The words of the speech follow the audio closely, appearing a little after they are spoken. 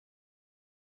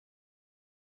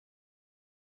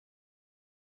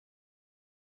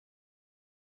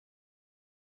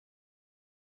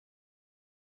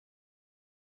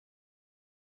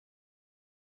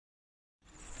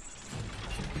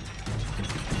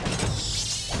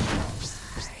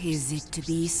Is it to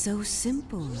be so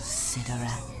simple,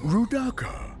 Sidorak?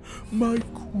 Roodaka, my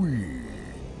queen.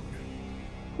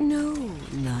 No,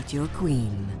 not your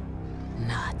queen.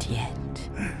 Not yet.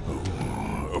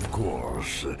 Oh, of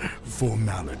course.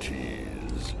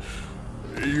 Formalities.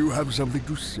 You have something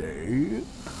to say?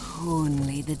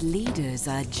 Only that leaders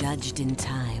are judged in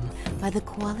time by the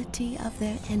quality of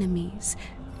their enemies.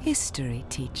 History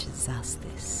teaches us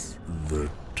this.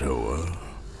 The Toa?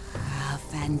 A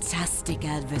fantastic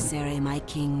adversary, my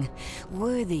king.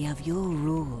 Worthy of your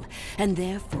rule, and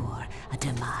therefore a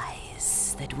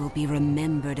demise that will be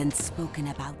remembered and spoken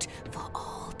about for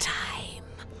all time.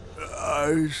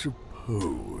 I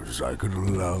suppose I could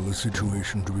allow the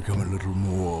situation to become a little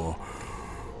more...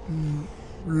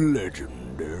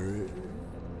 legendary.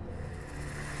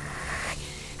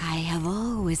 I have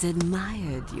always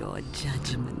admired your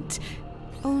judgment.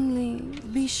 Only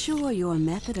be sure your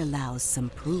method allows some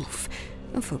proof,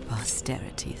 for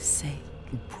posterity's sake.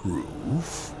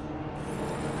 Proof?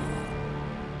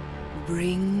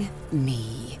 Bring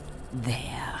me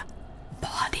their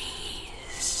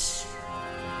bodies.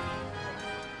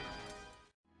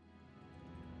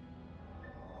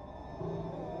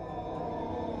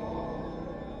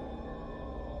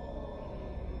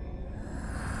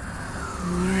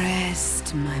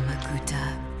 Rest, my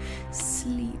Makuta.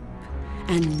 Sleep,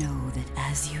 and know that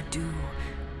as you do,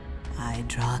 I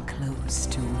draw close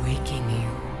to waking you.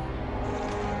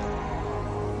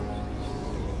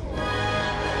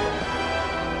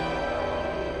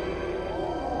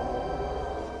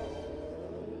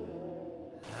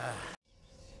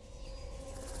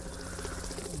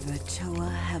 The Toa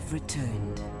have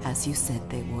returned, as you said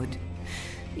they would.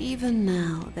 Even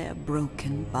now, their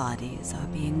broken bodies are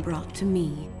being brought to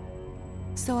me,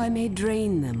 so I may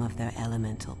drain them of their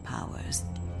elemental powers.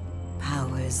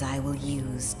 Powers I will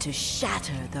use to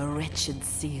shatter the wretched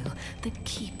seal that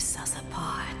keeps us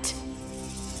apart.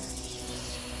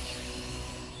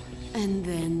 And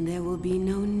then there will be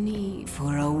no need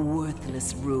for a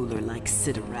worthless ruler like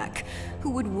Sidorak,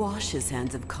 who would wash his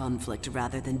hands of conflict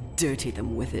rather than dirty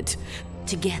them with it.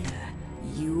 Together,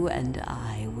 you and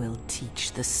I will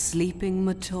teach the sleeping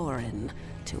Matoran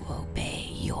to obey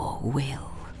your will.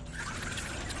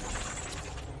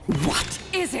 What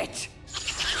is it?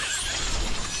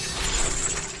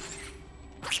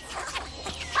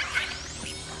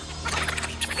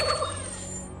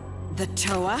 The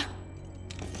Toa?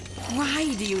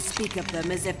 Why do you speak of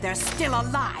them as if they're still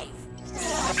alive?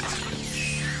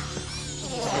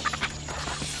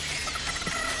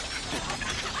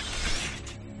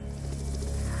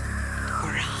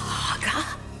 Roodaka?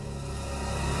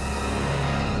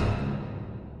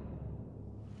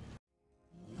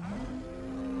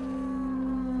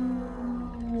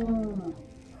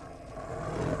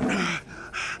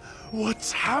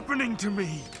 What's happening to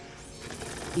me?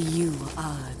 You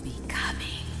are becoming.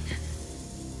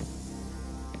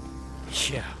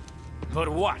 Yeah, but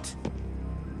what?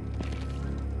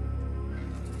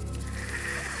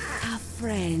 A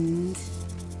friend.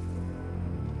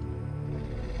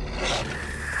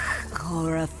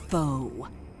 Or a foe.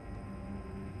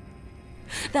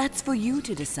 That's for you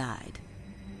to decide.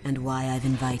 And why I've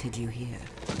invited you here.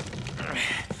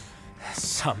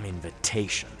 Some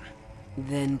invitation.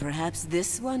 Then perhaps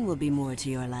this one will be more to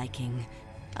your liking.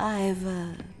 I've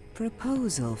a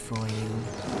proposal for you.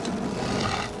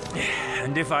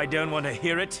 And if I don't want to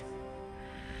hear it?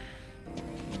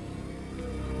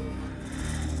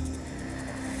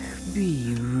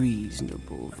 Be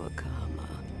reasonable, Vakama.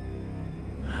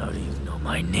 How do you know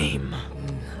my name?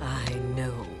 I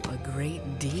know a great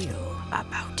deal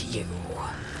about you.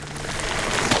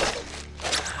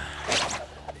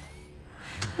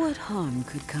 What harm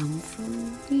could come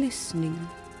from listening?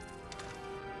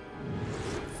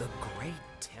 The Great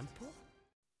Temple?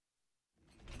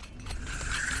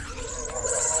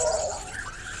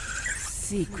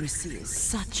 Secrecy is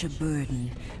such a burden,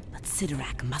 but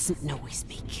Sidorak mustn't know we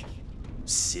speak.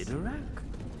 Sidorak?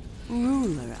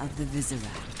 Ruler of the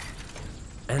Vizorak.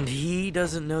 And he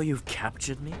doesn't know you've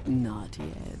captured me? Not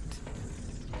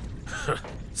yet.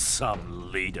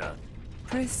 Some leader.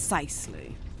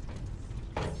 Precisely.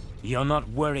 You're not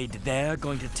worried they're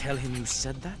going to tell him you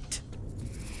said that?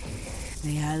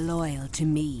 They are loyal to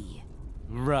me.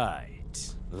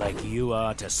 Right. Like you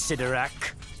are to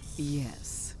Sidorak?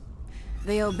 Yes.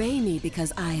 They obey me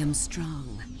because I am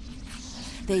strong.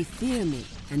 They fear me,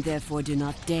 and therefore do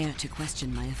not dare to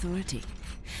question my authority.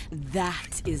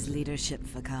 That is leadership,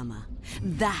 Vakama.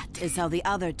 That is how the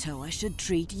other Toa should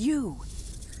treat you.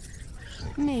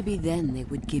 Maybe then they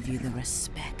would give you the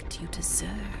respect you deserve.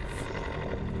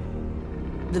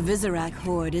 The Vizorak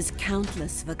horde is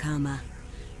countless, Vakama.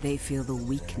 They feel the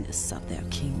weakness of their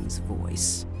king's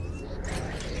voice.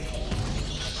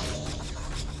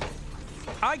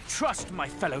 I trust my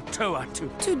fellow Toa to...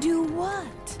 To do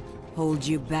what? Hold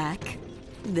you back?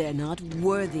 They're not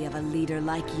worthy of a leader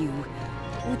like you,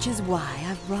 which is why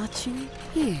I've brought you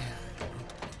here.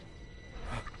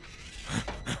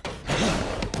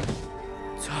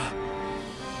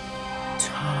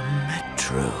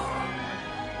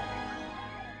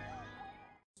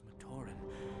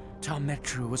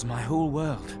 Metru was my whole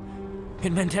world.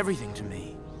 It meant everything to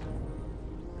me.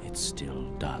 It still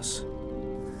does.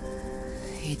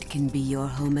 It can be your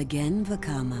home again,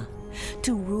 Vakama.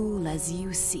 To rule as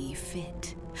you see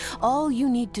fit. All you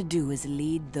need to do is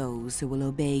lead those who will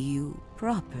obey you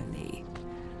properly.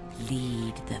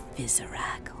 Lead the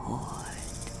Vizorak horde.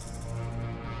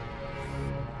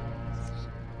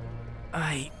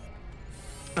 I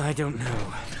don't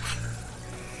know.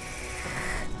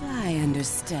 I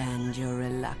understand your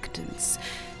reluctance.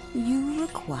 You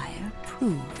require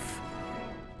proof.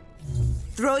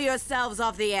 Throw yourselves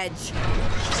off the edge!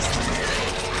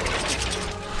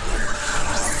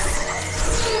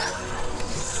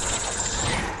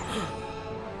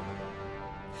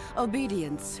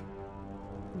 Obedience.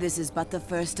 This is but the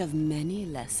first of many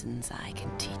lessons I can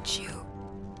teach you.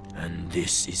 And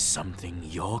this is something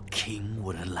your king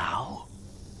would allow?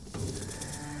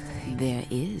 There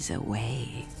is a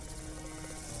way.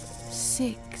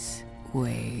 6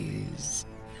 ways.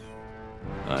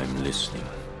 I'm listening.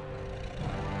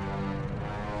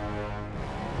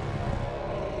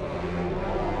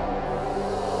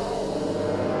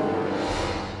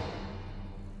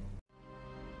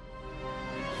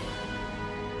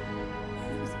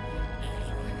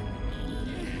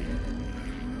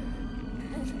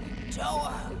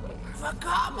 Toa!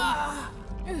 Vakama!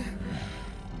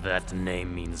 That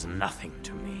name means nothing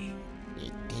to me.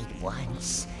 It did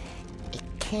once. It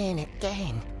can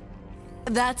again.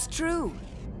 That's true.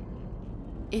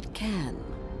 It can,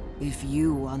 if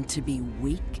you want to be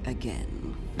weak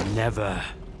again. Never.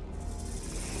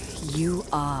 You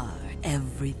are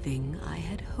everything I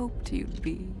had hoped you'd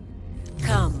be.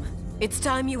 Come, it's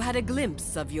time you had a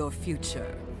glimpse of your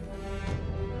future.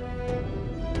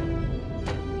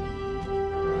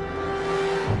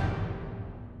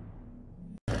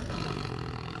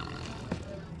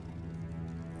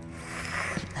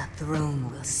 The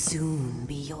throne will soon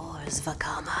be yours,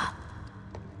 Vakama.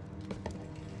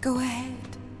 Go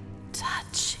ahead,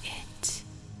 touch it.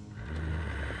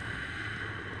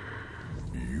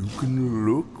 You can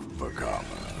look, Vakama,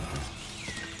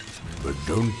 but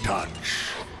don't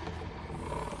touch.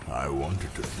 I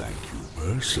wanted to thank you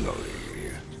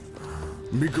personally.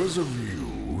 Because of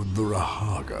you, the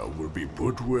Roodaka will be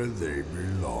put where they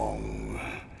belong.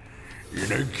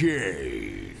 In a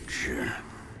cage.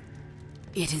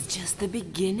 It is just the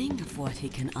beginning of what he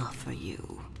can offer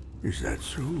you. Is that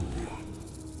so?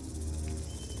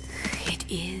 It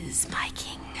is, my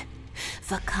king.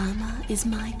 Vakama is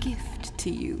my gift to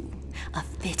you. A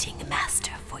fitting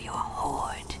master for your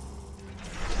horde.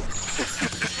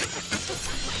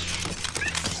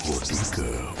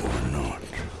 Roodaka or not,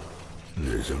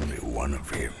 there's only one of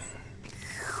him.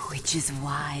 Which is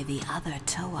why the other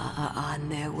Toa are on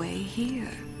their way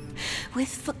here.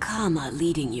 With Vakama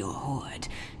leading your horde,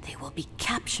 they will be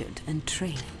captured and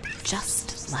trained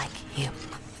just like him.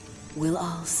 Will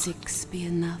all 6 be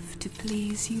enough to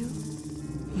please you?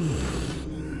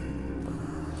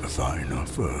 A fine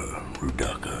offer,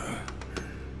 Roodaka.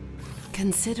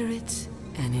 Consider it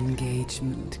an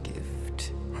engagement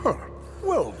gift. Huh.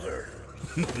 Well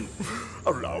then,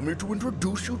 allow me to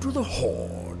introduce you to the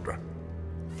horde.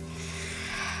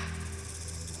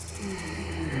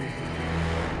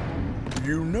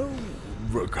 You know,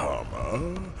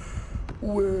 Vakama,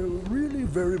 we're really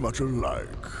very much alike,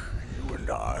 you and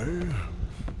I.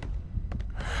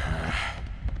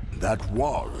 That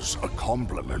was a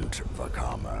compliment,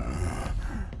 Vakama.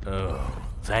 Oh,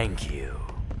 thank you,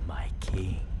 my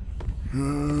king.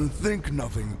 Think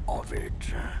nothing of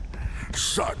it.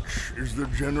 Such is the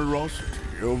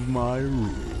generosity of my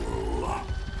rule.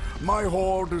 My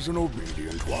horde is an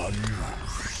obedient one.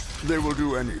 They will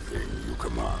do anything you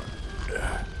command.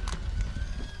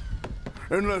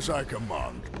 Unless I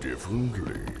command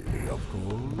differently, of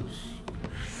course.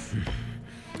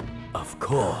 Of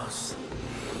course.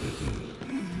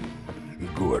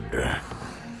 Good.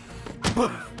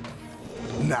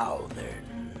 Now then.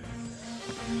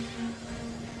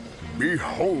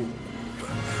 Behold,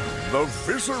 the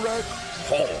Vizorak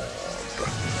horde.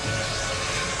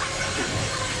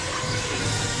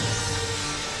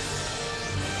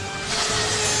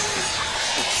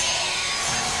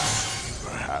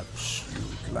 Perhaps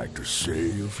you'd like to say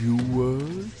a few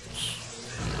words?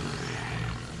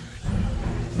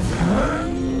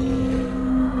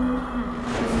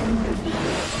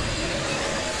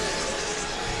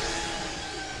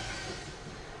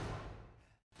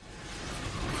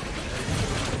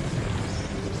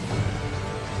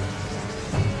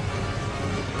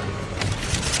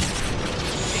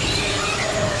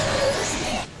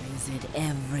 Is it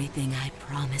everything I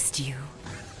promised you?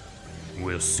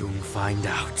 We'll soon find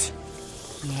out.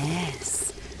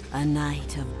 Yes, a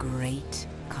night of great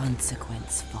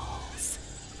consequence falls.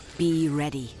 Be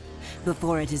ready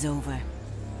before it is over.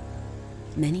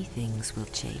 Many things will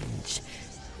change.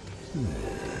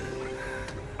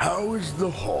 How is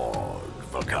the Horde,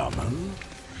 Vakama?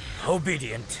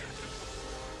 Obedient.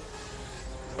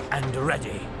 And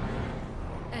ready.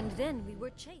 And then we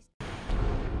were chased.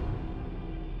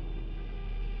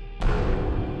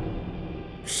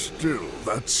 Still,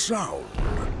 that sound.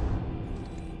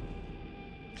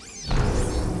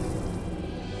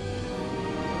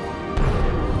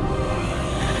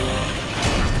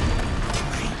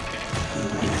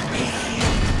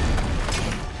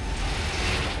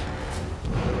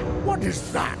 What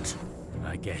is that?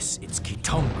 I guess it's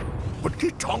Kitongu. But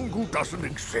Kitongu doesn't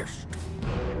exist.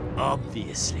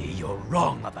 Obviously, you're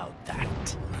wrong about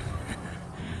that.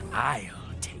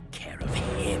 I'll take care of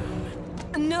him.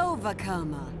 No,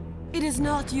 Vakama. It is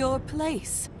not your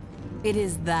place. It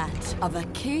is that of a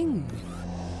king.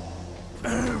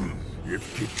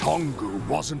 If Kitongu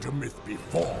wasn't a myth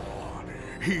before,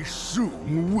 he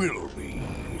soon will be.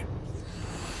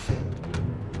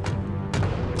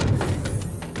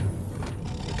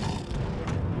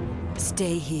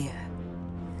 Stay here.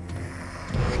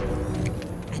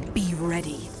 And be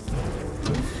ready.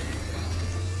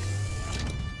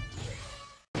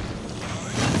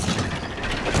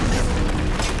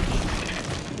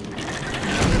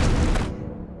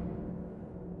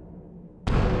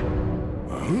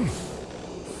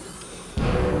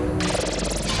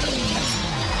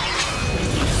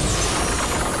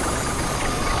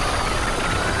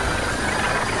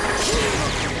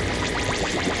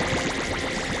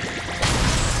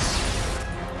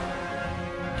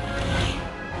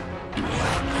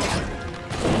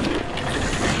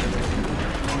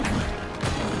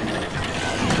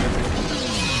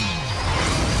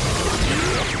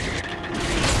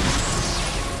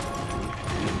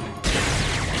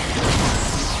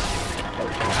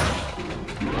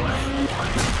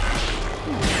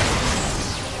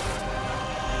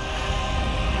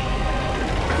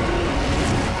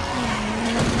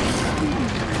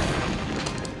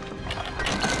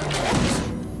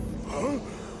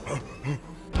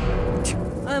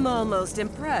 I'm almost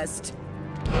impressed.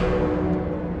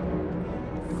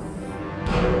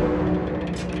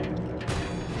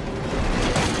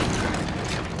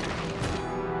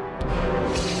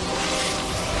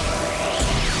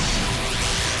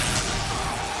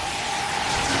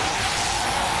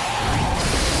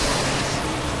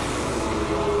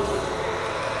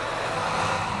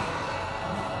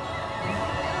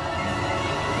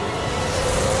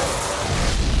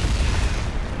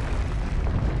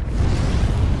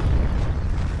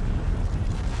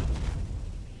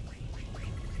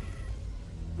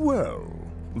 Well,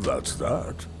 that's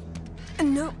that.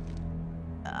 No.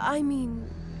 I mean,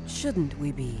 shouldn't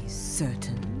we be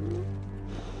certain?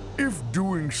 If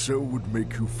doing so would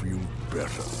make you feel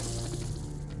better.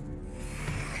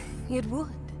 It would.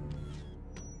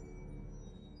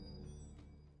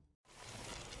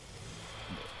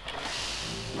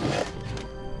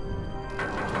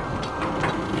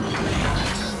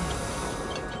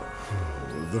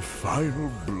 The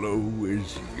final blow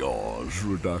is yours,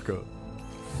 Roodaka.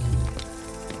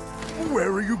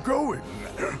 Where are you going?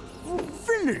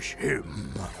 Finish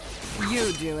him.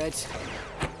 You do it.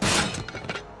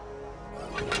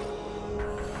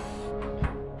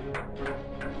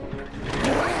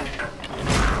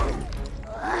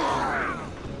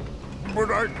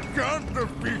 But I can't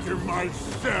defeat him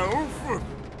myself.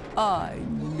 I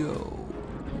know.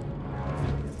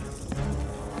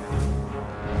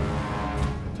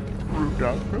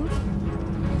 Roodaka?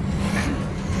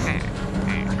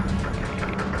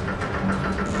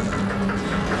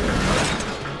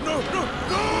 No, no,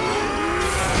 no!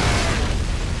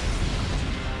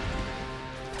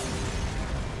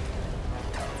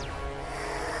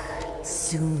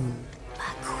 Soon,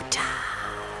 Makuta.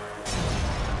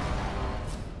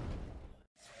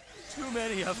 Too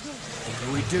many of them. What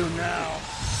do we do now?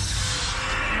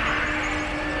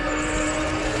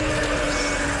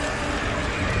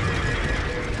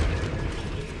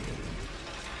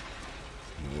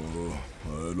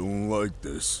 I don't like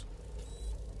this.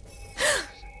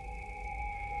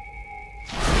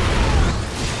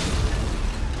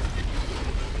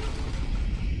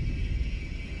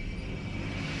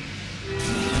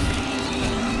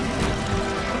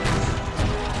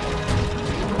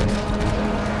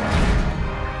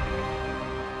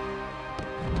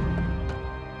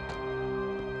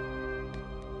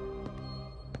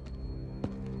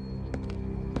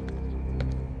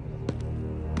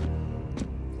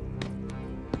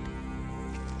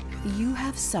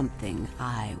 have something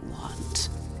I want.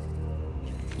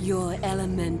 Your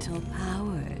elemental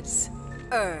powers.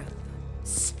 Earth,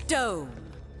 stone,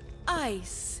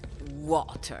 ice,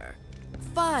 water.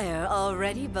 Fire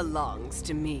already belongs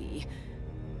to me.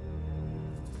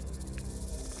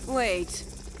 Wait.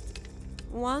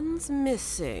 One's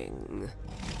missing.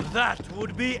 That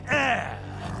would be air!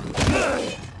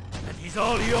 And he's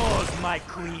all yours, my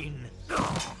queen.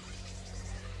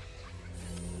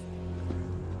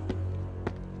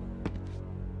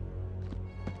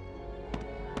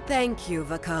 Thank you,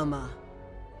 Vakama.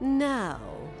 Now,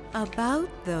 about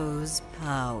those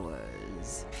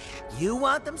powers. You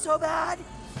want them so bad?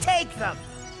 Take them!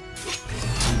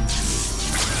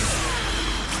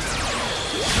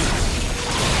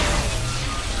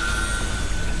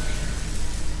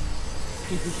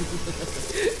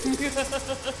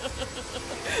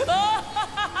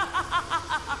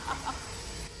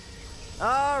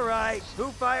 All right,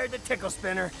 who fired the tickle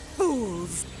spinner?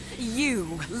 Fools!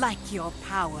 You, like your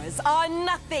powers, are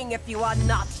nothing if you are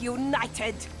not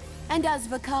united. And as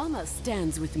Vakama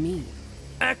stands with me.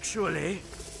 Actually,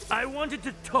 I wanted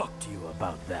to talk to you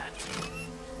about that.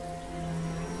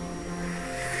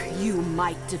 You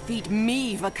might defeat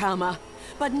me, Vakama,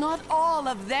 but not all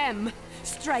of them.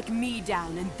 Strike me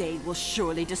down and they will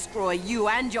surely destroy you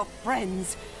and your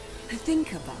friends.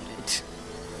 Think about it.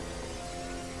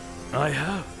 I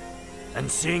have. And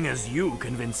seeing as you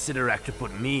convinced Sidorak to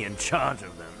put me in charge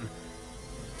of them...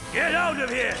 Get out of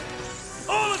here!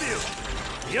 All of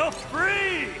you! You're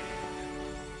free!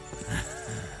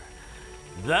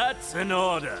 That's an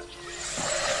order.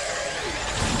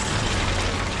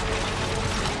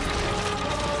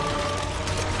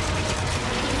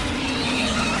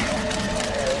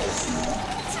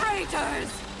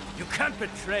 Traitors! You can't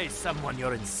betray someone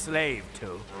you're enslaved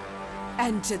to.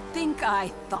 And to think I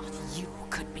thought you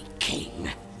could be king.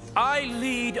 I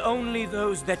lead only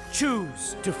those that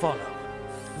choose to follow.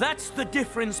 That's the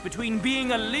difference between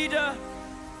being a leader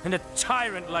and a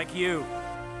tyrant like you.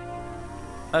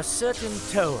 A certain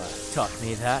Toa taught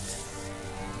me that.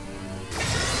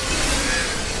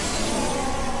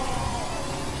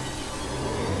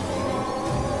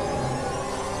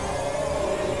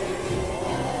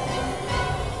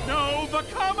 No,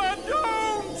 Vakama,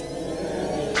 don't!